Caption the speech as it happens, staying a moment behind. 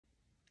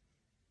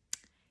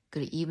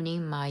Good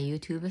evening, my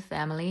YouTube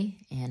family.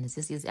 And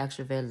this is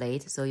actually very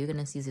late, so you're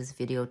gonna see this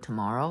video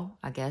tomorrow,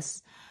 I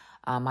guess.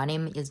 My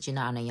name is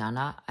Gina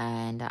Anayana,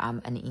 and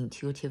I'm an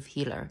intuitive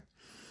healer.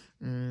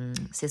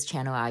 This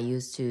channel I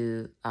use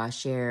to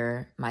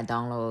share my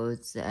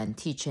downloads and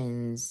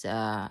teachings,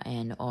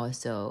 and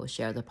also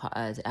share the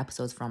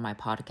episodes from my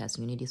podcast,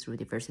 Unity Through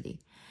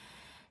Diversity.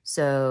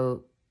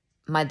 So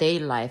my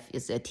daily life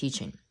is a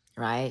teaching,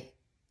 right?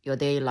 Your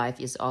daily life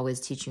is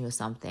always teaching you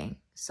something.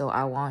 So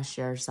I want to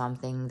share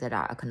something that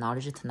I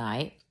acknowledge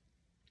tonight.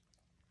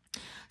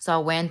 So I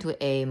went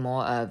to a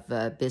more of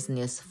a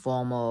business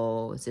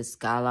formal, this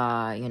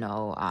gala,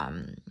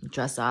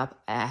 dress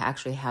up. I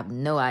actually have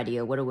no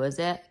idea what it was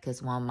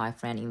because one of my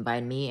friends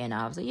invited me and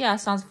I was like, yeah,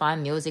 sounds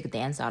fun. Music,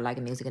 dance. I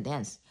like music and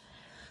dance.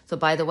 So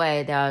by the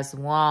way, there's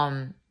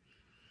one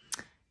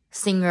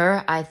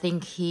singer. I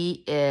think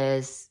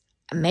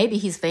maybe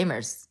he's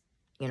famous,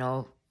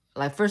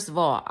 Like, first of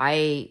all,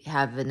 I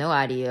have no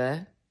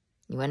idea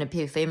when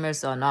people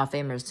famous or not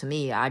famous. To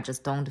me, I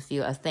just don't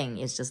feel a thing.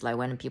 It's just like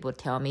when people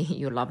tell me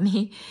you love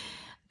me,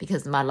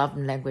 because my love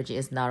language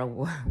is not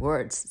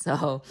words.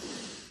 So,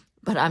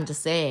 but I'm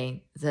just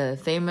saying, the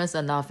famous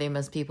or not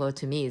famous people,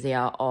 to me, they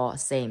are all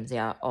same. They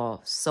are all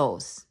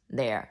souls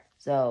there.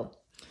 So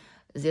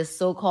this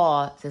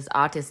so-called, this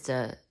artist,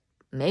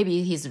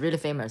 maybe he's really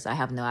famous. I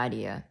have no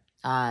idea.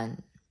 From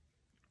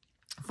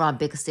a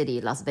big city,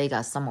 Las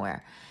Vegas,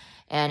 somewhere.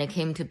 And he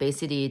came to Bay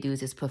City to do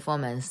this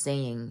performance,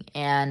 singing.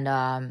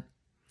 And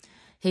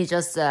he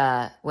just,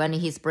 when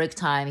his break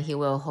time, he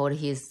will hold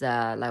his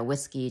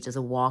whiskey, just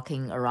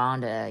walking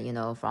around,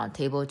 from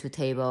table to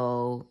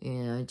table,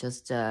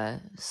 just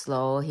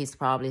slow. He's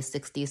probably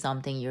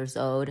 60-something years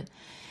old.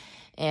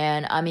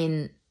 And I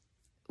mean,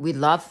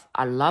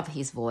 I love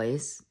his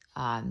voice,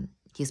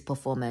 his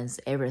performance,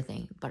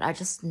 everything. But I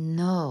just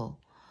know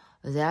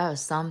there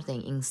is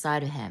something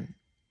inside him.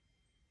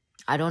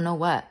 I don't know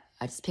what.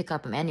 I just pick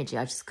up energy.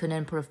 I just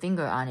couldn't put a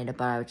finger on it,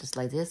 but I was just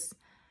like this.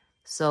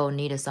 So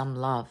needed some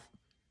love,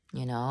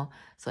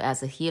 So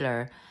as a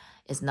healer,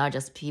 it's not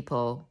just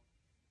people,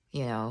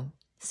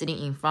 sitting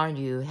in front of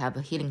you, have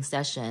a healing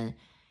session.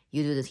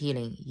 You do the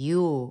healing.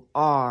 You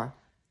are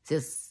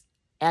this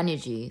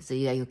energy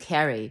that you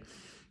carry.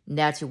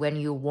 That when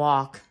you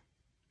walk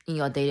in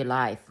your daily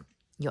life,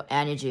 your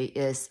energy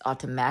is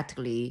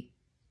automatically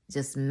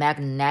just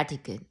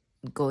magnetic,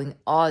 going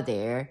all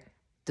there,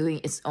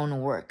 doing its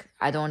own work.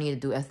 I don't need to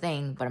do a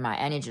thing, but my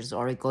energy is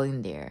already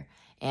going there.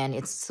 And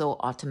it's so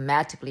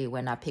automatically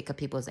when I pick up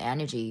people's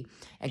energy,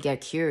 I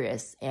get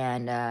curious,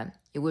 and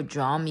it would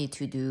draw me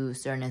to do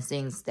certain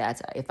things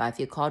that if I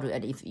feel called to,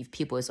 and if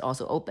people is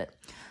also open.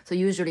 So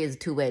usually it's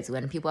two ways.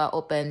 When people are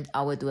open,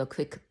 I will do a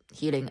quick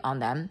healing on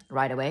them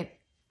right away.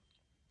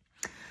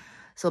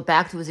 So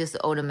back to this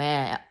older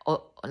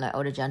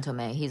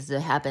gentleman, he's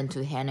happened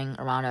to hanging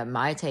around at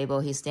my table.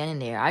 He's standing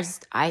there.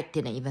 I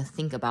didn't even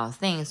think about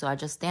things, so I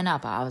just stand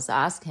up. I was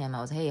asking him,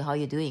 hey, how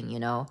you doing?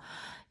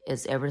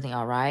 Is everything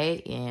all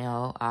right?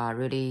 I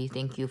really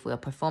thank you for your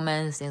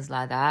performance, things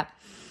like that.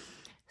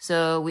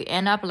 So we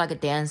end up like a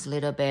dance a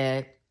little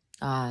bit.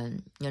 I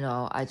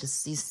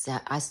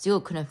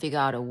still couldn't figure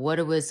out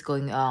what was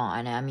going on.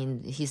 And I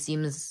mean, he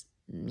seems,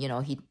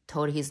 he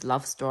told his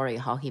love story,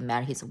 how he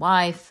met his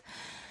wife,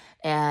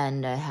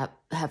 and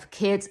have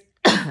kids,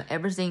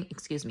 everything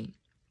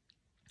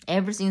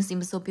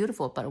seems so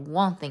beautiful, but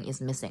one thing is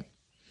missing.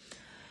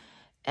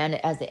 And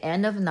at the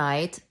end of the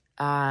night,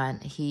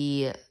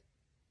 he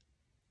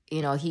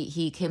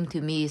came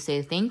to me,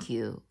 say thank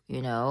you,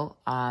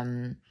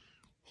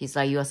 he's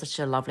like, you are such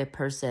a lovely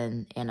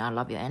person, and I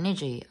love your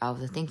energy. I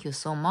was like, thank you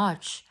so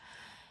much.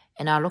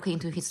 And I look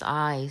into his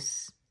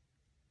eyes.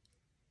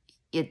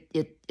 I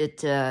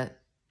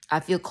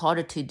feel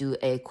called to do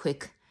a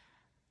quick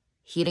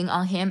healing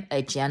on him,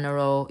 a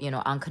general,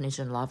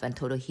 unconditional love and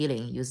total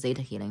healing, use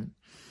Zeta healing.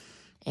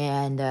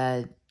 And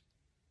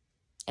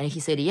he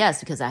said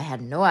yes, because I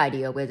had no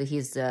idea whether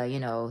he's,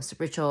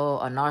 spiritual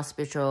or not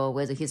spiritual,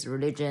 whether his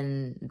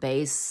religion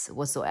base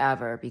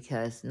whatsoever,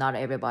 because not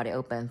everybody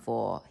open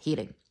for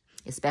healing,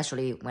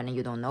 especially when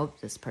you don't know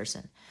this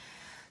person.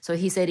 So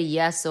he said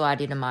yes, so I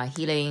did my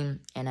healing,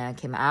 and I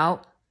came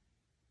out.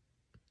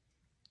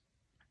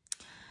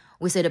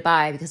 We said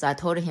bye, because I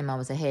told him, I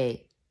was like,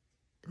 hey,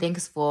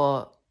 thanks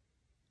for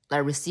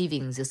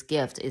receiving this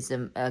gift. It's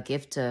a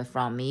gift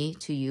from me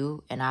to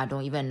you, and I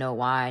don't even know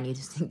why I need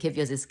to give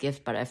you this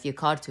gift, but I feel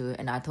called to.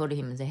 And I told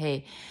him,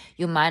 hey,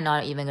 you might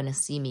not even gonna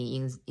see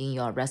me in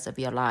your rest of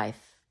your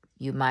life.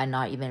 You might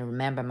not even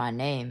remember my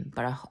name,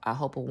 but I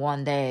hope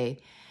one day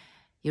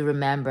you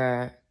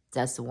remember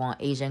that's one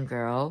Asian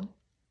girl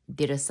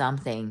did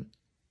something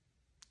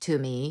to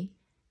me.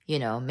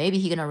 Maybe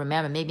he gonna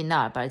remember, maybe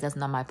not, but that's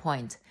not my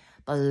point.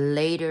 But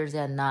later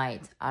that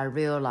night, I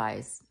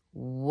realized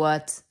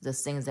what the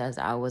things that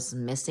I was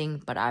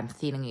missing, but I'm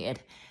feeling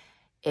it,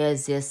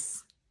 is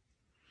this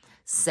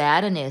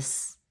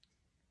sadness.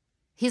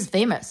 He's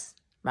famous,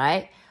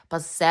 right?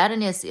 But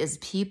sadness is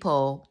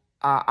people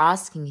are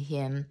asking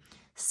him,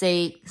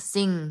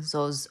 sing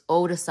those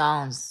old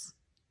songs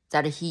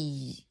that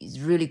he is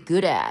really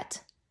good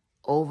at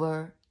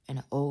over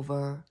and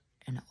over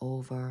and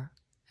over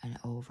and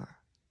over.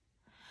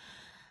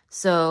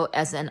 So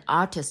as an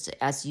artist,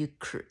 as you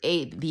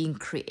create, being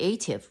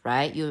creative,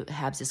 right? You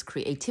have this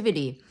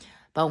creativity.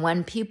 But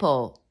when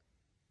people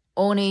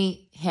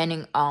only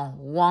handing on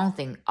one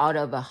thing out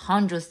of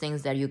 100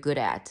 things that you're good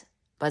at,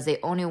 but they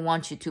only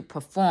want you to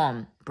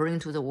perform, bring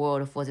to the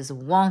world for this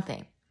one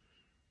thing,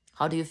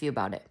 how do you feel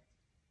about it?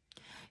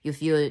 You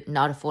feel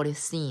not fully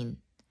seen.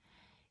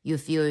 You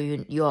feel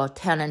your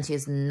talent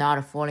is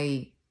not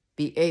fully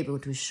be able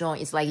to show.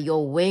 It's like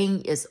your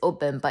wing is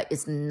open, but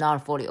it's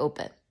not fully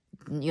open.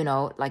 You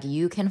know, like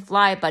you can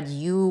fly, but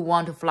you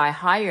want to fly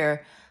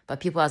higher. But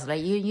people are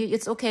like,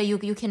 it's okay.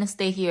 You can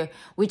stay here.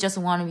 We just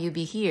want you to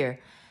be here.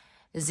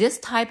 This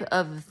type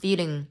of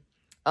feeling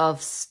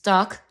of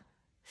stuck,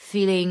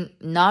 feeling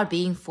not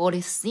being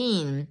fully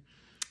seen,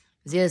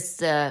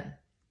 this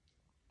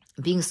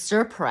being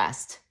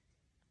suppressed,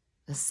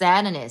 the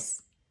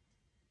sadness,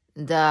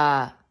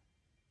 the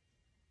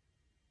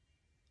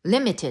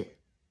limited,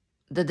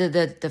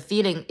 the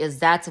feeling is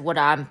that's what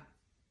I'm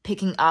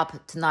picking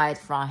up tonight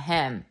from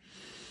him.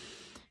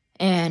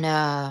 And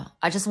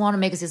I just want to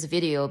make this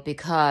video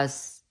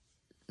because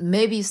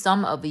maybe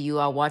some of you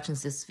are watching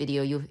this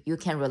video, you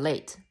can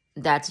relate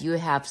that you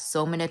have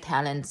so many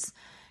talents,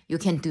 you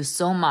can do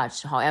so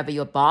much. However,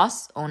 your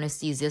boss only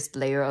sees this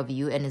layer of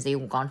you and they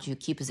want you to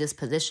keep this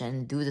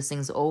position, do the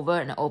things over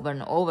and over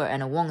and over,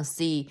 and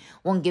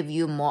won't give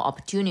you more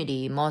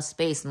opportunity, more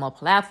space, more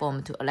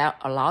platform to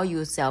allow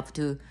yourself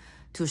to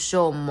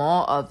show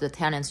more of the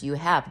talents you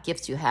have,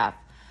 gifts you have.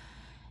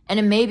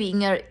 And maybe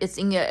it's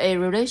in a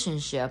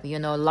relationship, you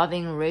know,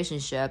 loving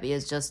relationship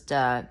is just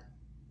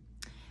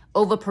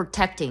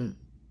overprotecting,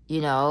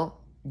 you know,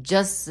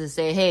 just to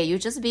say, hey, you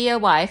just be a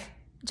wife,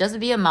 just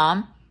be a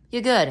mom,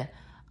 you're good.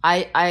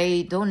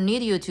 I don't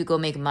need you to go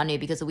make money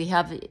because we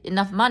have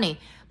enough money.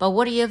 But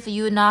what if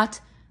you're not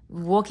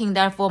working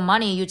there for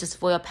money, you just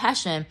for your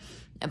passion,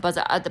 but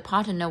the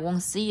partner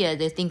won't see it.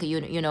 They think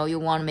you know you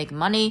want to make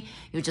money,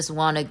 you just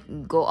want to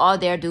go out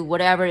there, do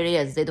whatever it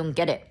is. They don't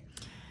get it.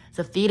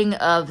 The feeling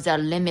of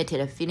that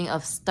limited, feeling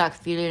of stuck,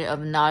 feeling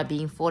of not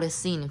being fully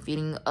seen,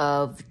 feeling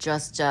of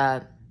just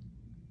don't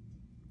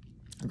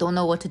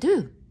know what to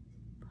do.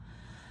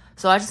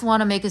 So I just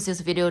want to make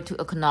this video to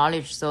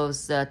acknowledge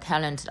those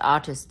talented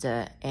artists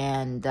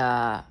and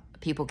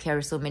people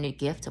carry so many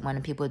gifts.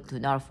 When people do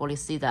not fully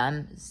see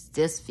them,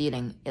 this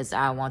feeling is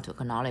I want to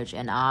acknowledge.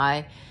 And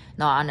I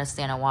now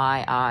understand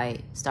why I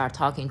start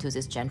talking to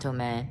this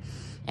gentleman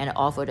and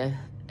offered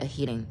a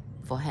healing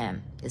for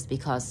him. It's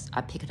because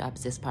I picked up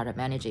this part of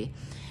energy.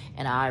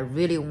 And I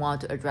really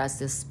want to address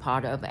this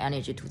part of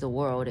energy to the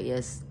world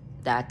is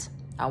that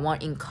I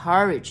want to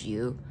encourage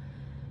you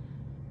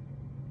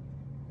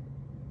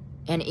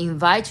and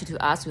invite you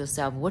to ask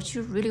yourself what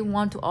you really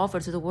want to offer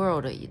to the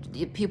world.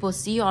 If people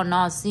see or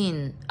not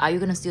seen, are you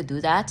going to still do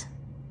that?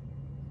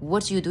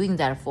 What are you doing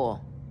that for?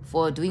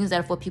 For doing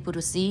that for people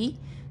to see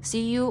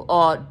you,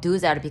 or do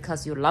that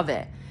because you love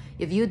it?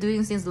 If you're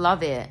doing things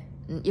love it,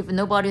 if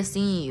nobody's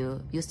seeing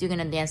you, you're still going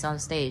to dance on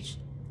stage.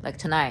 Like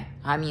tonight,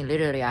 I mean,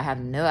 literally, I have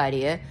no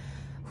idea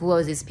who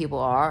all these people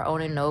are. I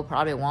only know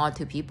probably one or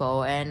two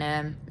people.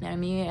 And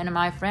me and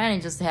my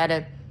friend just had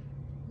a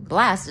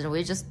blast, and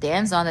we just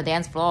danced on the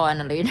dance floor.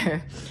 And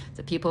later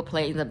the people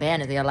playing the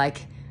band, they're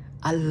like,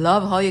 I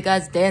love how you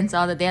guys dance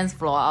on the dance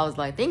floor. I was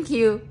like, thank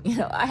you. You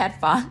know, I had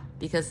fun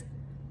because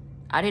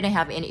I didn't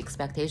have any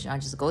expectation. I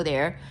just go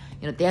there.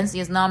 You know,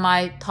 dancing is not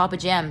my top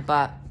jam,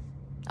 but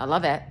I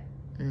love it.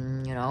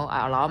 You know,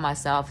 I allow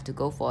myself to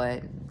go for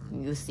it.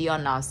 You see or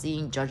not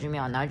seeing, judging me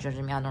or not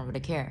judging me, I don't really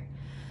care.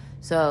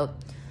 So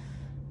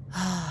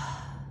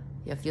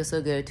it feels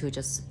so good to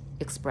just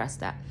express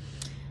that.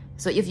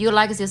 So if you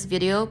like this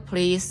video,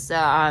 please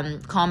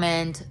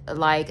comment,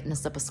 like, and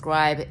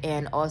subscribe.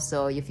 And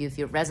also, if you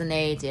feel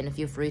resonate, and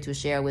feel free to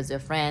share with your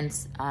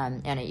friends.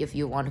 And if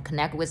you want to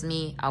connect with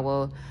me, I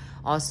will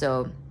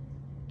also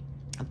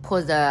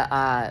put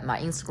my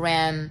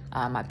Instagram,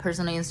 my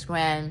personal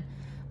Instagram,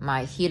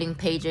 my healing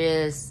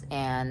pages,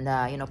 and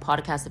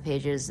podcast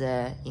pages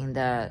in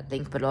the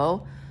link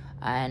below.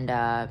 And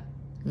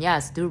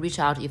yes, do reach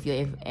out if you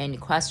have any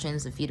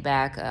questions,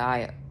 feedback.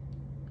 I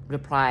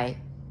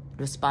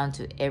respond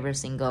to every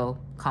single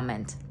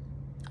comment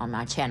on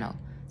my channel.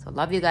 So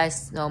love you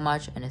guys so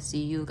much, and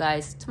see you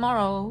guys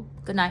tomorrow.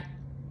 Good night.